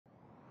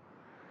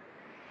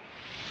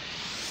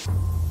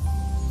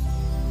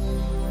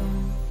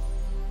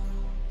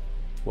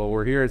Well,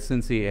 we're here at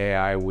Cincy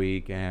AI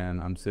Week,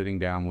 and I'm sitting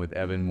down with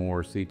Evan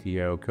Moore,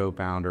 CTO,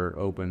 co-founder,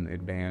 Open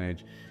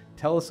Advantage.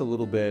 Tell us a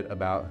little bit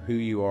about who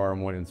you are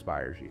and what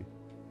inspires you.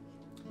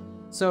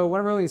 So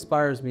what really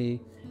inspires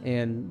me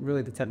in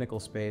really the technical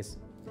space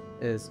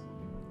is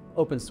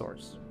open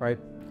source, right?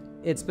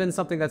 It's been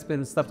something that's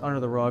been swept under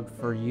the rug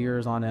for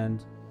years on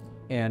end,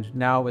 and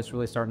now it's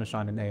really starting to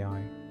shine in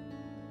AI.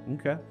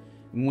 Okay.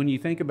 And when you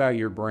think about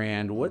your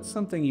brand, what's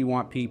something you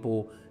want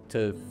people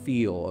to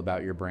feel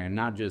about your brand,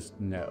 not just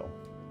know?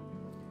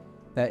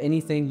 That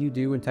anything you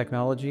do in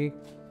technology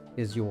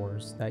is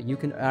yours, that you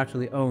can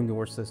actually own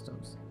your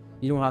systems.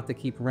 You don't have to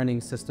keep renting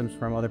systems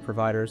from other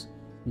providers.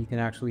 You can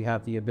actually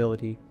have the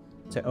ability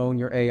to own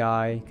your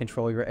AI,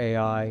 control your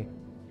AI,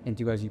 and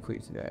do as you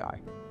please with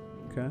AI.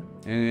 Okay.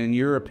 And in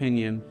your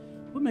opinion,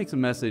 what makes a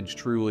message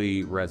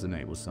truly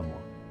resonate with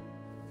someone?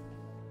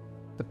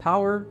 The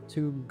power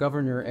to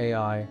govern your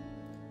AI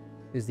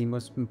is the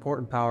most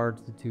important power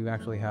to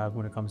actually have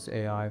when it comes to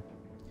AI.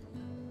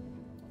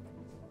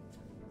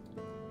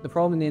 The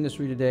problem in the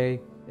industry today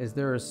is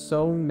there are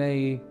so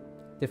many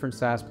different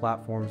SaaS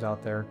platforms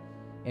out there,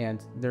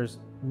 and there's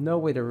no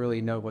way to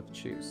really know what to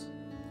choose.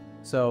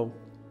 So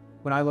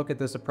when I look at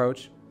this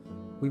approach,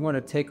 we want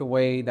to take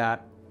away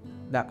that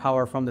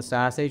power from the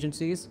SaaS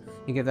agencies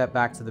and give that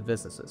back to the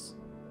businesses.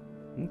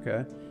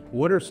 Okay.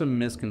 What are some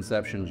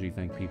misconceptions you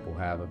think people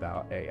have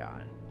about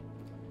AI?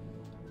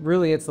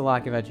 Really, it's the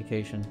lack of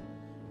education.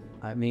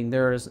 I mean,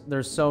 there's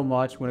so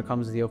much when it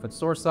comes to the open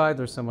source side,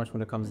 there's so much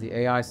when it comes to the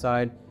AI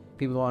side.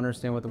 People don't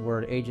understand what the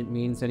word agent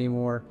means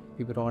anymore.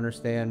 People don't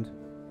understand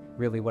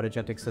really what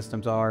agentic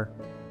systems are,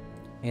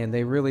 and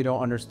they really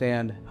don't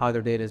understand how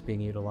their data is being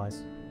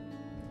utilized.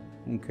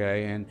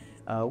 Okay, and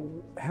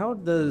how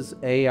does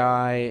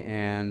AI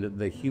and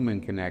the human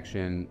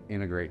connection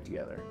integrate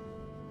together?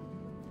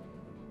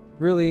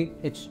 Really,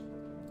 it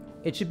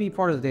should be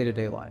part of the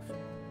day-to-day life.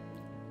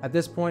 At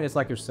this point, it's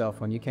like your cell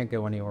phone. You can't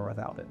go anywhere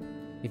without it.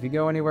 If you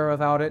go anywhere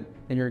without it,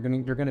 then you're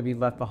gonna be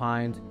left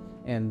behind,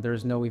 and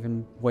there's no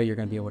even way you're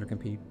gonna be able to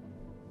compete.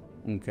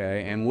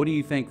 Okay, and what do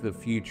you think the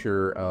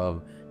future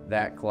of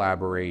that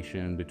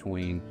collaboration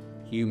between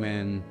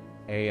human,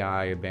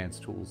 AI,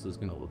 advanced tools is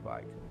gonna look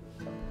like?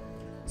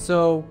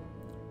 So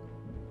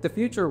the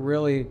future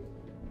really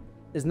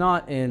is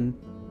not in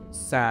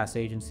SaaS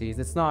agencies.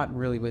 It's not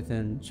really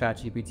within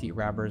ChatGPT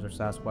wrappers or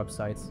SaaS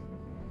websites.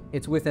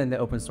 It's within the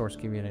open source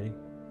community.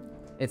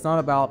 It's not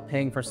about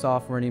paying for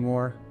software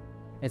anymore.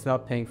 It's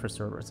about paying for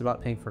servers. It's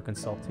about paying for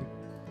consulting.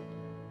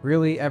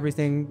 Really,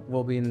 everything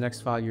will be in the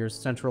next 5 years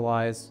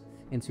centralized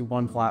into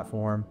one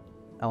platform,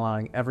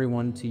 allowing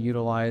everyone to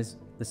utilize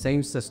the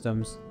same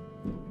systems,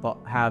 but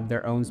have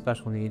their own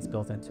special needs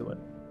built into it.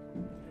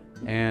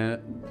 And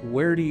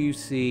where do you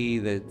see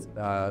that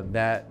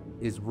that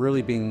is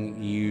really being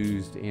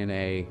used in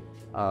a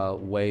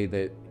way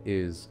that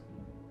is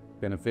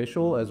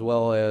beneficial, as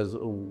well as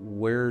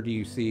where do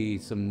you see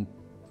some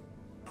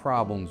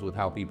problems with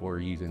how people are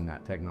using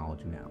that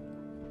technology now?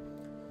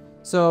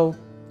 So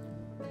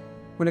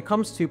when it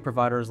comes to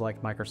providers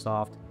like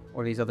Microsoft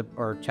or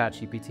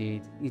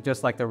ChatGPT,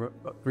 just like the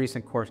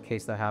recent court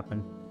case that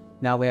happened,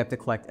 now they have to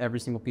collect every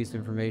single piece of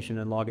information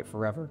and log it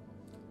forever.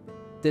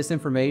 This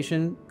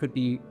information could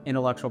be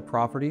intellectual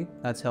property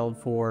that's held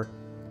for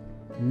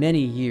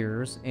many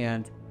years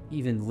and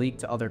even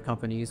leaked to other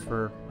companies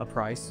for a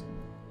price.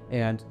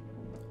 And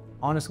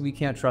honestly, we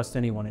can't trust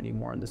anyone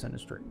anymore in this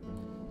industry.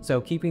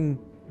 So keeping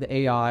the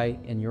AI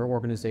in your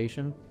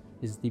organization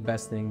is the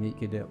best thing that you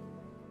could do.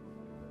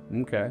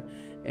 Okay.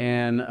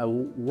 And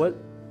what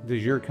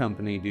does your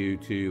company do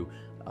to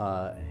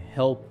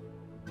help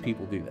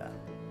people do that?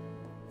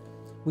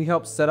 We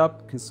help set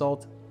up,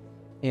 consult,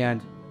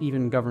 and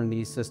even govern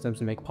these systems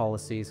and make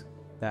policies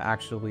that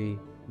actually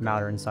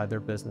matter inside their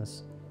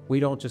business. We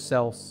don't just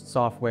sell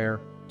software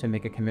to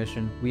make a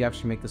commission. We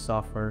actually make the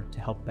software to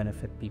help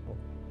benefit people.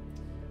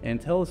 And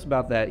tell us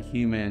about that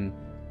human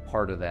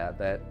part of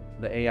that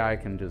the AI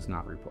can just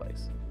not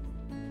replace.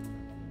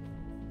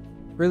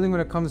 Really, when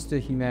it comes to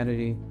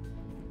humanity,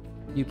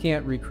 you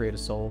can't recreate a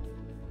soul.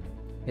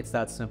 It's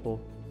that simple.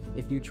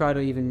 If you try to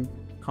even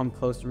come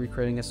close to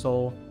recreating a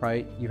soul,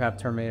 right, you have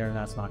Terminator, and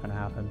that's not going to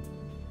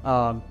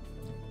happen.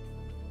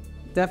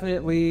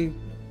 Definitely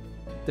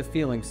the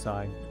feeling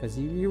side, because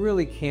you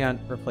really can't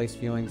replace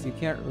feelings. You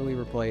can't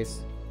replace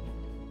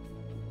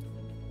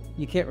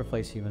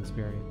human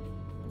spirit.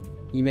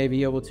 You may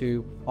be able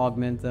to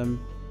augment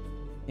them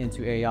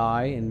into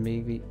AI and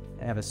maybe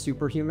have a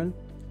superhuman,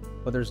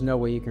 but there's no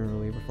way you can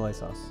really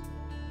replace us.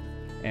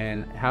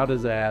 And how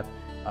does that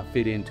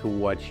fit into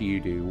what you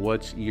do?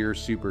 What's your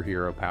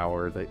superhero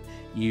power that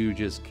you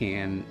just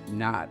can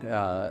not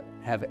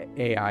have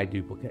AI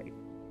duplicate?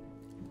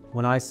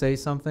 When I say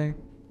something,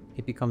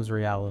 it becomes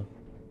reality.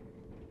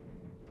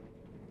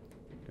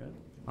 Good.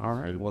 All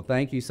right. Well,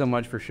 thank you so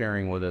much for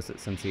sharing with us at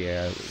Cincy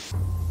AI.